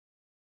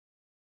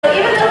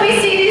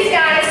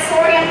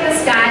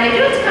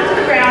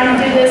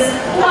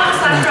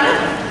walk/run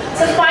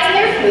to find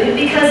their food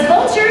because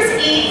vultures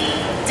eat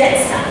dead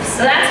stuff.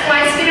 So that's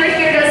why Skinner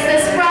here does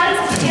this run.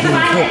 You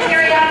find it,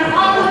 carry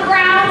on the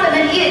ground, and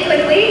then eat it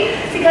quickly,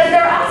 because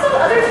there are also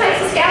other types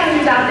of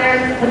scavengers out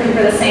there looking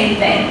for the same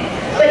thing.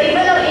 But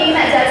even though eating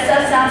that dead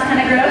stuff sounds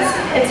kind of gross,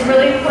 it's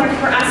really important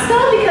for us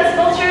though, because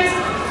vultures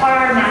are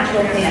our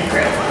natural cleanup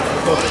crew.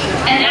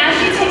 And as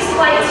she takes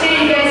flight too,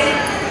 you guys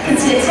can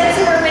see the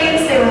tips of her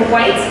wings. They were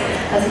white.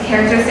 That's a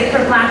characteristic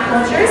for black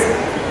vultures.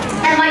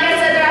 And like I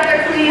said, they're out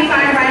there cleaning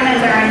fire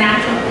environment. They're our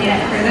natural cleanup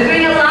crew. They're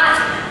doing a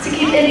lot to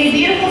keep Indy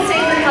beautiful,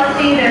 safe, and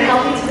healthy. They're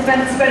helping to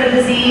prevent the spread of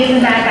disease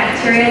and bad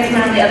bacteria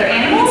around the other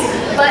animals,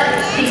 but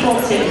people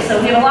too.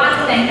 So we have a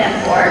lot to thank them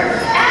for.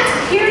 And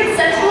here in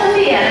central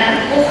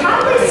Indiana, we'll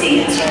probably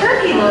see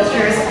turkey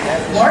vultures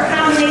more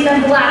commonly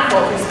than black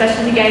vultures,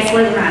 especially if you guys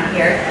live around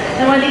here.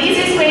 And one of the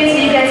easiest ways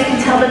that you guys can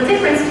tell the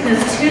difference between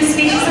those two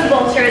species of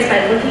vulture is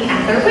by looking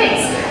at their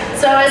wings.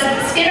 So as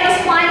Skinner was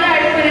flying there,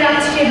 I pointed out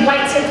that she had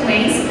white-tipped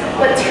wings,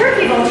 but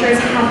turkey vultures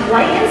have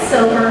white and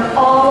silver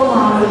all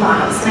along the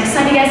bottoms. Next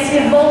time you guys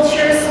see a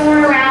vulture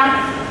soaring around,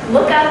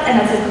 look up, and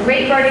that's a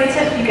great birding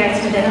tip. You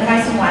guys can identify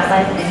some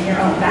wildlife in your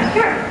own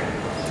backyard.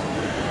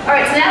 All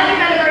right, so now that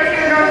we've got a bird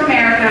here in North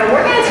America,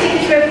 we're going to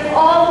take a trip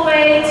all the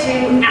way to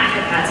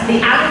Africa, to the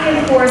African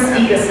forest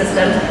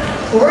ecosystem.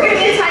 We're going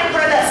to be the type of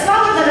bird that's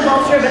smaller than a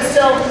vulture, but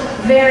still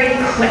very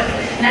quick.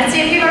 And I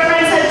see a few of our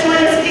friends have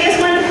joined us. If you guys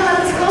want to come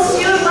up as close as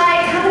you would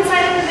like, come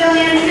inside the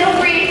pavilion, feel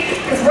free,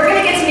 because we're going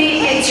to get to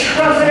meet a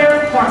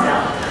trumpeter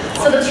hornbill.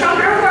 So the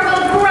trumpeter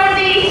hornbill,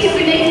 Grundy, he'll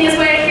be making his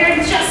way here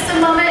in just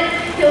a moment.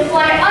 He'll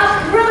fly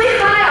up really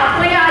high. I'll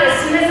point out as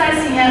soon as I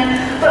see him.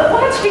 But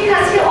watch,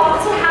 because he'll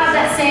also have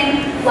that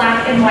same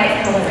black and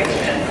white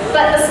coloration.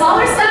 But the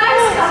smaller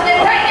size coming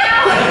in right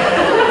now.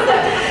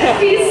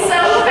 He's so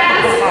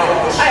fast.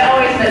 I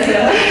always miss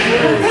him.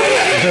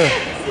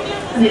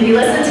 And if you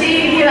listen to,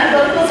 you can hear that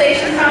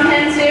vocalization from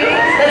him too.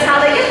 That's how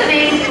they get the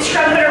name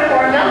trumpeter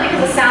hornbill,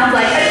 because it sounds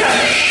like a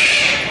trumpet.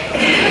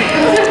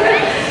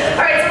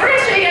 All right, so we're going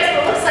to show you guys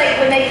what it looks like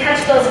when they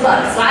catch those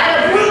bugs. So I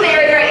have a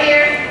broomberry right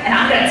here, and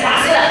I'm going to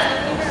toss it up.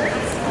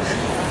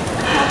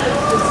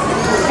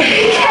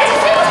 He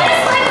catches it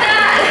just like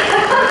that.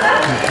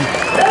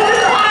 That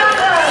was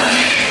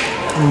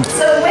awesome.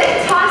 So with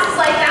tosses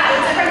like that,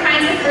 with different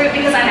kinds of fruit,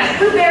 because I have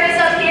blueberries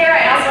up here,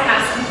 I also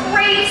have some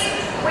grapes.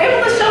 We're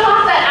able to show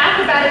off that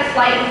acrobatic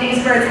flight that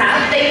these birds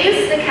have. They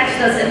use to catch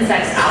those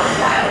insects out in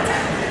the wild.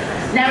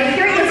 Now you're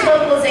hearing this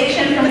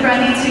vocalization from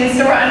Grundy too,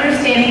 so we're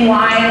understanding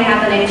why they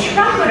have the name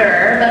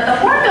trumpeter, but the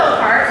hornbill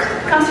part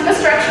comes from a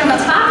structure on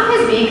the top of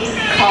his beak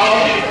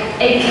called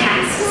a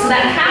casque. So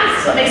that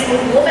casque is what makes it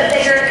look a little bit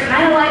bigger,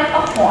 kind of like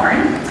a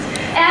horn.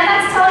 And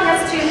that's telling us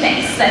two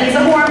things. That he's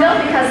a hornbill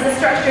because the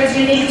structure is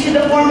unique to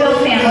the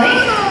hornbill family,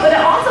 but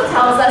it also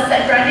tells us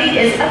that Grundy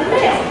is a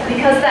male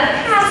because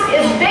that casque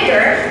is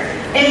bigger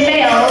in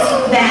males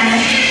than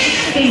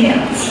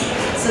females.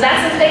 So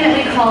that's the thing that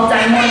we call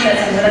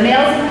dimorphism, where the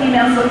males and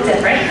females look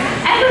different.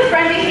 And with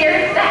Grundy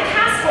here, that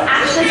casque will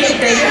actually get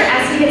bigger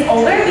as he gets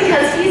older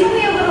because he's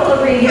only a little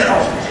over a year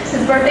old.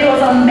 His birthday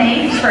was on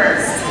May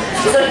 1st,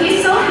 so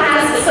he still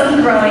has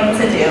some growing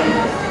to do.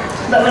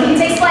 But when he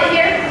takes flight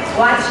here,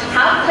 watch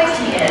how quick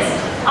he is.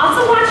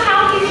 Also watch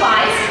how he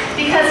flies,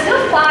 because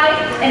he'll fly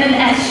in an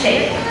S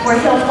shape, where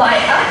he'll fly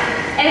up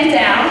and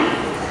down.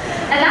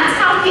 And that's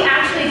how he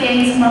actually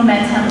gains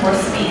momentum or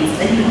speed,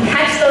 so that he can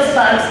catch those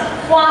bugs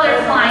while they're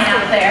flying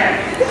out there.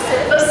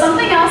 But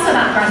something else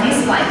about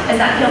Grundy's flight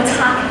is that he'll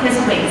tuck his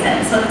wings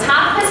in. So at the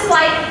top of his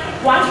flight,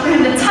 watch for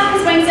him to tuck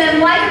his wings in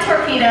like a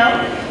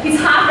torpedo.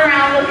 He's hopping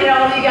around, looking at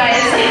all of you guys,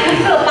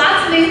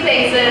 lots of new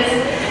faces.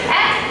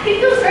 And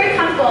he feels very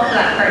comfortable up to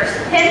that perch.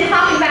 Him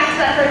hopping back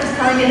to that perch is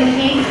telling you that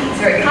he's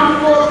very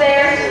comfortable up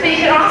there. But you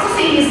can also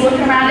see he's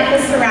looking around at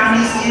his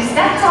surroundings too. So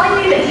that's telling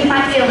you that he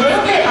might be a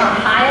little bit on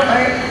high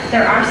alert.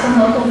 There are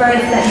some local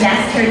birds that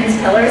nest here in these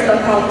pillars.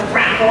 They're called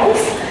grackles.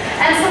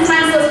 And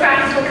sometimes those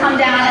grackles will come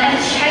down and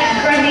check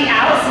Grundy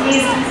out. So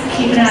he's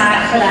keeping an eye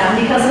out for them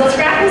because those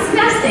grackles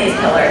nest in these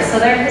pillars. So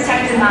they're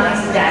protected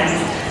mommies and daddies.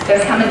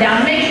 They're coming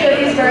down to make sure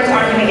these birds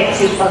aren't going to get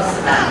too close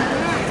to them.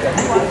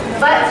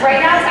 But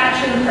right now is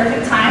actually the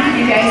perfect time for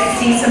you guys to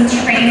see some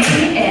training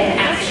in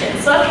action.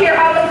 So up here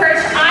on the perch,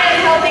 I am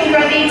helping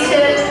Grundy to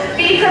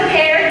be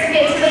prepared to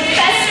get to the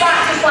best spot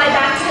to fly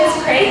back to his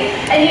crate.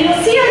 And you will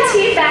see our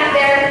team back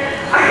there,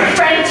 our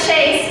friend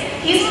Chase,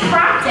 he's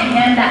prompting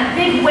him, that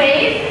big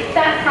wave.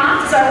 That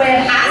prompt is our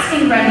way of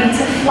asking Grundy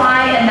to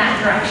fly in that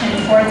direction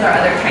towards our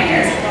other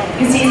trainers.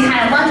 You can see he's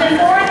kind of lunging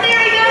forward. There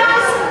he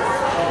goes.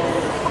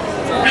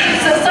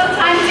 So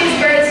sometimes these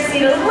birds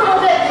need a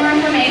little bit more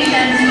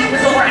information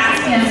with what we're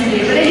asking them to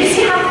do. But did you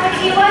see how quick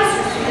he was?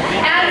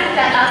 And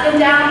that up and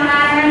down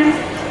pattern.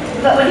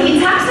 But when he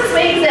tucks his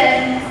wings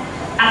in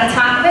at the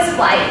top of his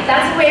flight,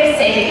 that's a way of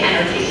saving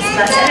energy.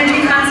 So that's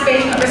energy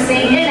conservation that we're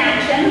seeing in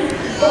action.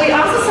 But we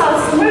also saw a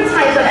similar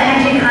type of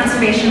energy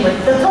conservation with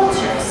the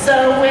vultures.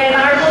 So when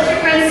our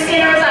vulture friend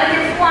Skinner was out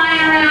here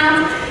flying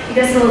around, you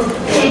guys see those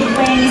big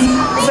wings.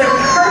 Those are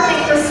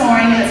perfect for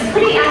soaring, and it's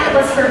pretty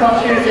effortless for a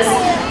vulture to just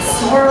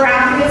soar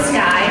around through the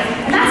sky.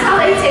 And that's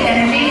how they take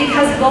energy,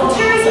 because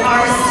vultures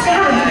are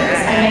scavengers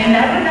and they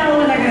never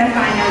know when they're going to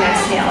find their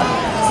next meal.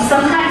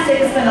 So sometimes they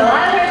spend a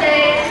lot of their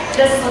day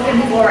just looking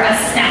for a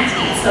snack to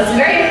eat. So it's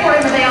very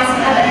important that they also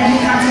have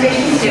energy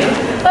conservation too.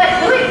 But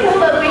really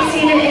cool that we've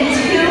seen it in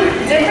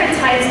 2 different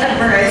types of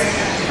birds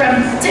from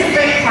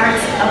different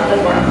parts of the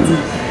world.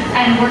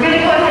 And we're going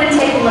to go ahead and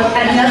take a look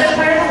at another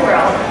part of the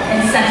world in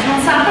Central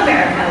and South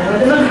America, where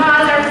the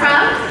macaws are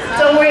from.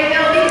 Don't worry,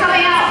 they'll be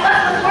coming out. But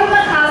before the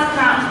macaws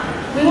come,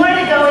 we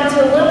wanted to go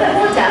into a little bit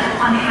more depth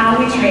on how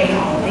we train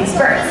all of these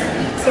birds.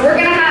 So we're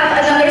going to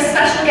have another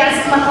special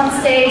guest come up on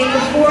stage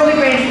before the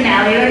grand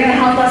finale. They're going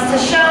to help us to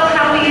show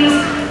how we use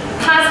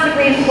positive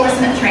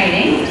reinforcement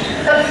training.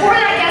 But before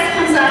that guest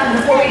comes up and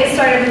before we get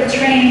started with the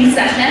training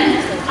session,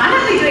 I'm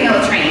going to be doing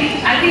all the training.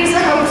 I could use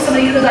the help of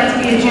somebody who would like to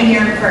be a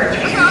junior bird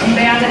trainer.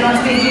 Anybody out there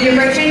wants to be a junior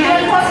bird trainer? You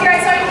want to come up here? I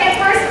saw your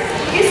hands first.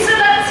 You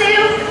stood up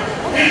too.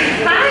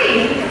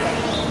 Hi.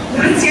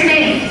 What's your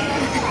name?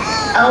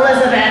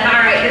 Elizabeth. All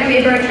right, you're going to be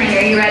a bird trainer.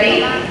 Are you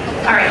ready?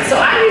 All right, so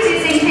I was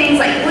using things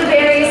like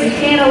blueberries and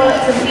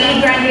cantaloupe to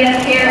feed Brandy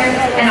up here,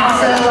 and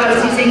also I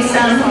was using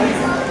some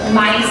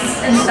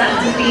mice and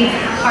stuff to feed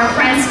our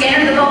friend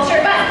Scanner the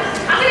vulture, but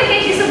I'm going to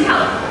hand you some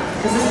pellet,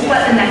 because this is what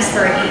the next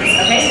bird eats,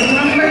 okay? So if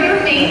you want to come over here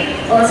with me,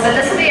 Elizabeth,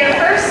 this will be your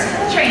first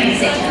training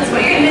station. So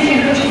what you're going to do is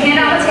you're going to put your hand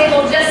on the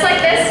table just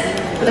like this,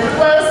 with a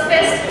closed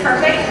fist,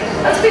 perfect.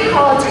 That's what we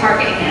call a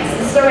targeting hand.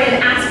 So this is our way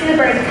of asking the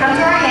bird to come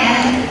to our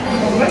hand,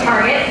 and we'll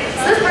target.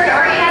 So this bird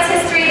already has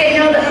history. They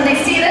know that when they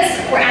see this,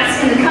 we're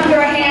asking them to come to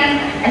our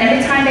hand, and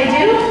every time they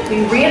do,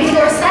 we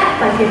reinforce that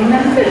by giving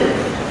them food.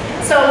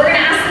 So we're going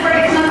to ask the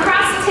bird to come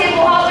across the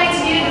table all the way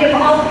to you, give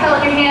them all the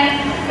pellet in your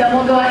hand, then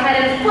we'll go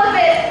ahead and flip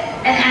it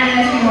and add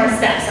in a few more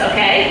steps,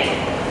 okay?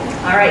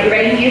 All right, you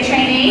ready to do your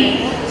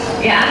training?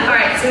 Yeah? All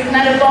right, so we've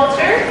met a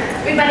vulture,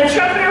 we've met a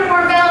trumpeter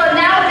hornbill, and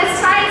now it's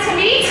time to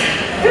meet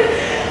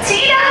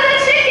Tina the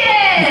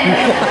chicken!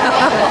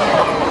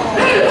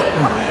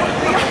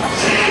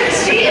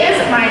 She is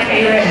my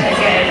favorite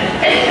chicken.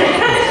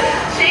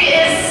 She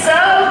is so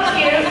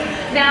cute.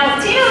 Now,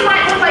 Tina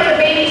might look like a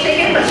baby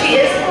chicken, but she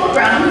is full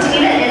grown.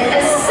 Tina is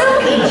a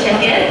silky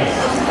chicken.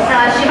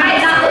 She might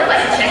not look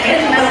like a chicken.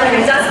 She might look like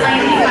a dust mite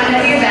that you find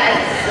under your bed.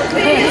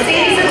 But you can see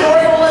these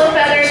adorable little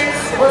feathers.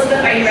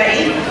 Elizabeth, are you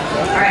ready?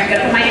 All right, I'm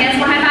going to put my hands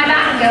behind my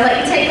back. I'm going to let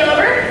you take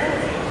over.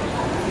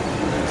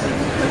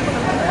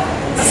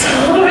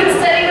 Slow and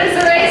steady wins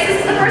the race.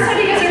 This is the first time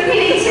you guys are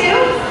repeating too.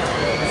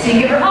 So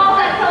you give her all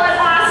that pellet.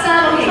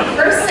 Awesome. Okay,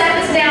 first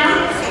step is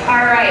down.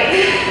 All right.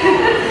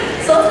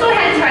 So let's go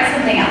ahead and try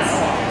something else.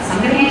 So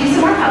I'm going to hand you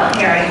some more pellet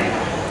here.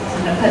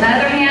 So I'm going to put that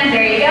other hand.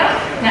 There you go.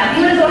 Now,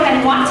 if you want to go ahead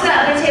and walk to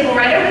that other table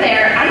right over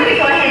there, I'm going to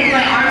go ahead and put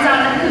my arms out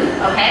in a hoop,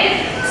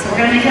 okay? So we're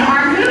going to make an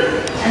arm hoop.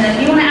 And then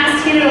if you want to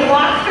ask Tina to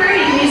walk through,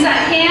 you can use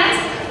that hand.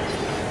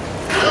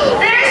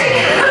 There she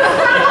goes.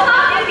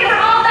 You give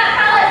her all that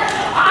pellet.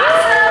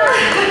 Awesome.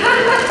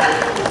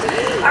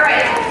 All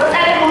right, let's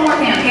add in one more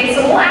thing, okay?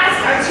 So we'll ask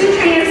our 2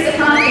 trainers to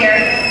come up here.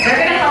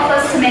 They're going to help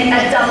us to make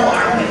a double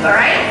arm hoop, all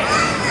right?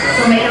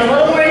 So we'll make it a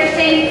little more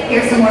interesting.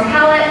 Here's some more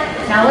pellet.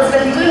 Now,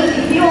 Elizabeth,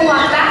 if you will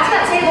walk back to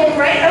that table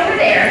right over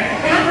there,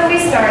 that's where we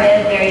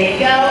started. There you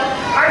go.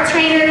 Our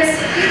trainers,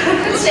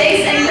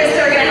 Chase and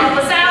Krista, are going to help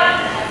us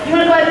out. You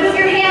want to go ahead and move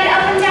your hand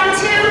up and down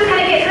too, kind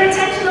of get her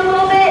attention a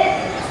little bit.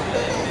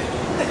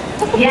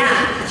 Yeah,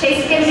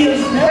 Chase is giving you a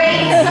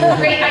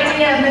great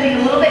idea of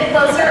moving a little bit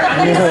closer. I'm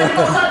going to go ahead and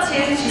help out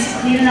too. She's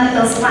cleaning up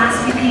those last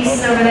few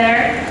pieces over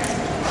there.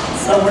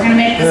 So we're going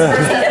to make this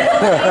first step a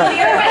little bit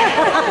easier.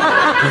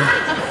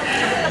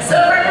 So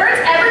if our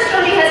birds ever show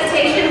any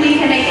hesitation, we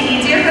can make it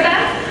easier for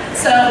them.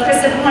 So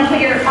Krista, if you want to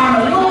put your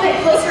arm a little bit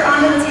closer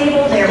onto the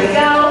table, there we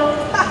go.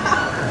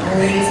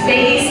 We'll use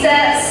baby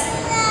steps.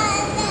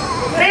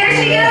 There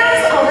she goes.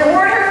 I'll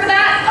reward her for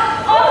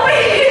that. Oh,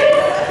 wait.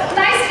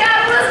 Nice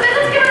job, Elizabeth.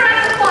 Let's give her a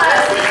round of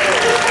applause.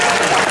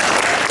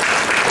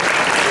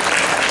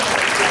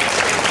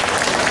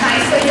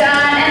 Nicely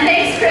done. And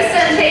thanks,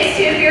 Krista and Chase,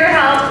 too, for your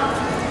help.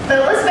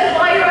 But Elizabeth,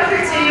 while you're up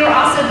here, too, you're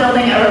also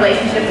building a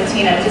relationship with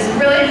Tina, which is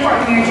really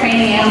important when you're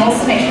training animals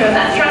to make sure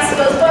that trust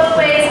goes both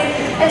ways.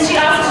 And she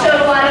also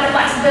showed a lot of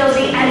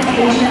flexibility and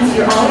patience.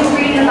 You're always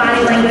reading the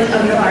body language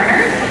of your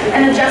learner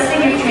and adjusting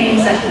your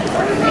training session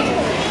accordingly.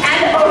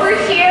 And over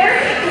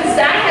here,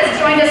 Zach has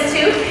joined us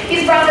too.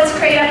 He's brought this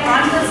crate up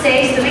onto the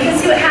stage so we can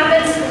see what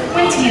happens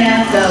when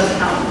Tina goes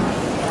home.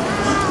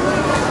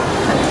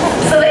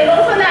 So they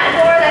open that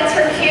door, that's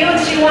her cue, and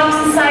she walks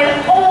inside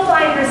all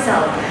by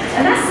herself.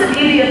 And that's the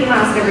beauty of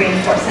positive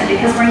reinforcement,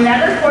 because we're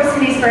never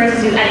forcing these birds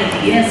to do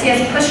anything. You didn't see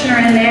us pushing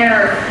her in there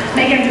or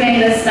making her do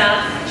any of this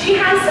stuff. She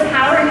has the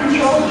power and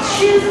control to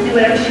choose to do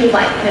whatever she would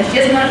like. And if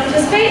she doesn't want to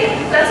participate,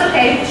 that's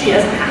okay. She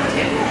doesn't have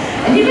to.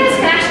 And you guys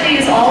can actually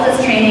use all this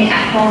training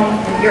at home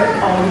with your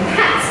own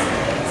pets.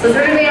 So if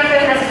everybody out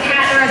there has a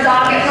cat or a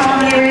dog at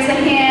home, you're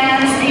raising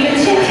hands, even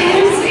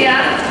chickens,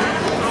 yeah.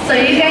 So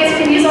you guys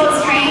can use all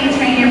this training to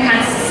train your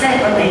pets to sit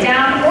or lay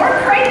down or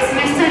crate. So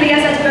next time you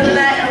guys have to go to the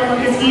vet, it will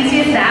look as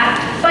easy as that.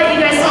 But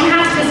you guys don't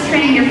have to just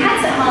train your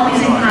pets at home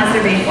using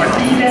positive reinforcement.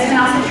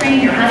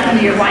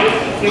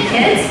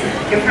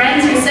 your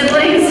friends, your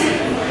siblings.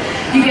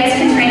 You guys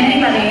can train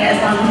anybody as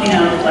long as you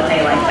know what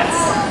they like best.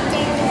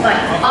 But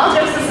all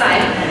jokes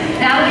aside,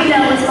 now we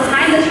know what's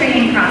behind the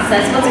training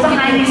process, what's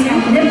behind these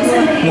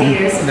magnificent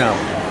behaviors. No.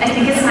 I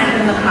think it's time for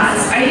the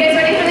macaws. Are you guys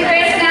ready for the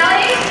grand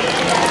finale?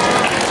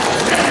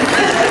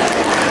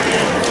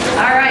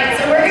 All right,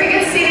 so we're going to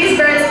get to see these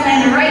birds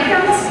land right here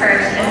on this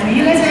perch, and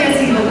you guys are going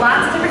to see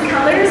lots of different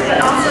colors,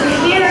 but also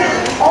hear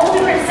all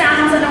different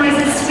sounds and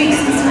noises, squeaks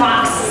and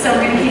squawks, so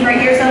we're going to keep our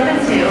ears open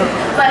too.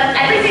 But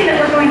everything that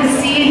we're going to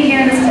see and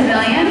hear in this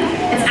pavilion,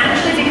 it's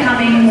actually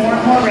becoming more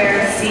and more rare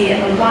to see in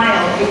the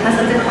wild because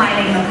of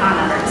declining macaw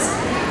numbers.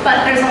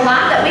 But there's a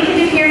lot that we can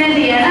do here in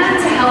Indiana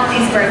to help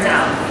these birds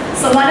out.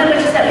 So one of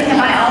which is that we can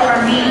buy all of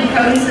our meat and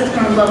produce that's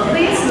grown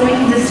locally, so we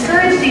can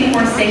discourage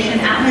deforestation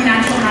out in their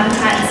natural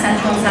habitat in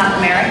Central and South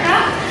America.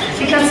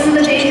 Because some of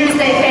the dangers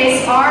they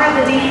face are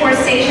the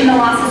deforestation, the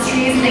loss of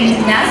trees, and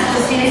things nests.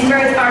 You'll see these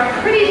birds are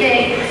pretty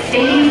big.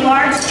 They need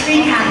large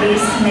tree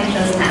cavities to make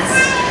those nests.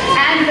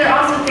 And they're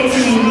also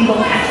facing illegal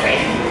pet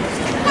trade.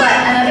 But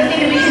another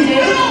thing that we can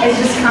do is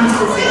just come to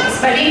the zoo.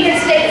 So by being here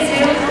today at the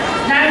zoo,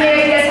 not only are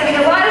you guys having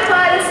a lot of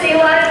fun and seeing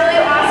a lot of really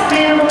awesome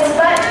animals,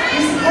 but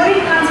you're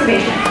supporting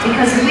conservation.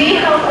 Because we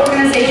help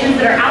organizations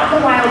that are out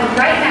in the wild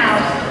right now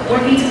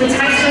working to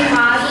protect the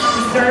macaws,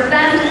 preserve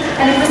them,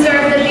 and to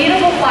preserve the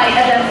beautiful flight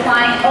of them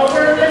flying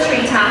over the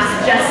treetops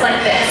just like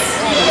this.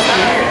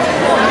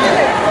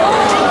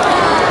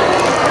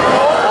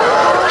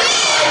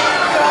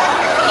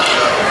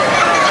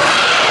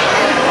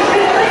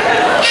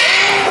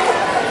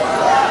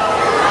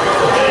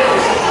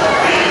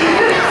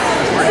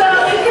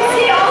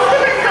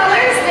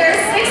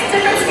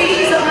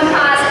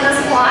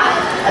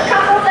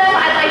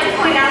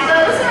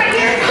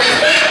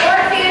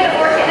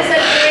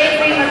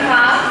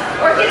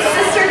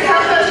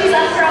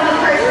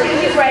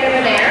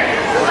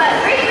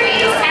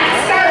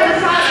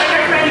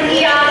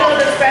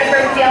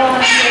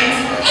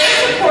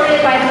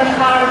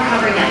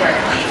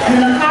 And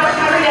the Macaw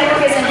Recovery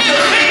Network is in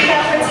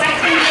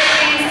protecting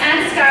hurricanes and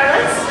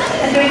scarlets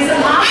and doing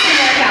some awesome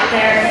work out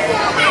there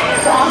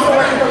to also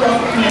work with the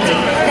local community.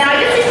 Now,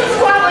 I can see some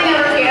squabbling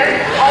over here.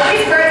 All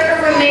these birds are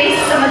roommates,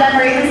 some of them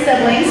are even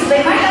siblings, so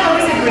they might not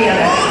always agree on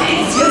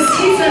everything. So you'll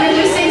see some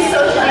interesting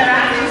social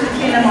interactions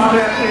between them while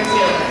they're up here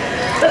too.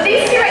 But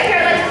these two right here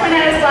I'd like to point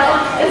out as well.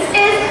 This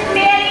is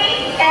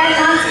Manny and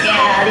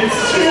Montana, these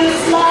two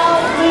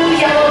small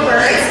blue-yellow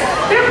birds.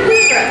 They're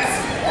blue throats,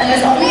 and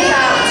there's only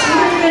about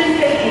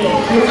 250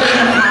 blue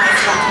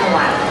macaws left in the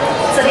wild.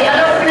 So the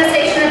other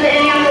organization that the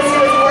Indianapolis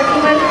Zoo is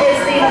working with is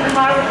the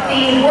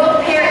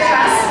World Parrot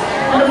Trust.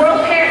 And the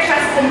World Parrot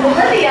Trust is in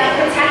Bolivia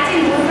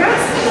protecting blue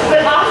throats,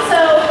 but also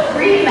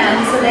breeding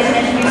them so they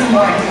can introduce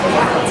more into the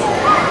wild.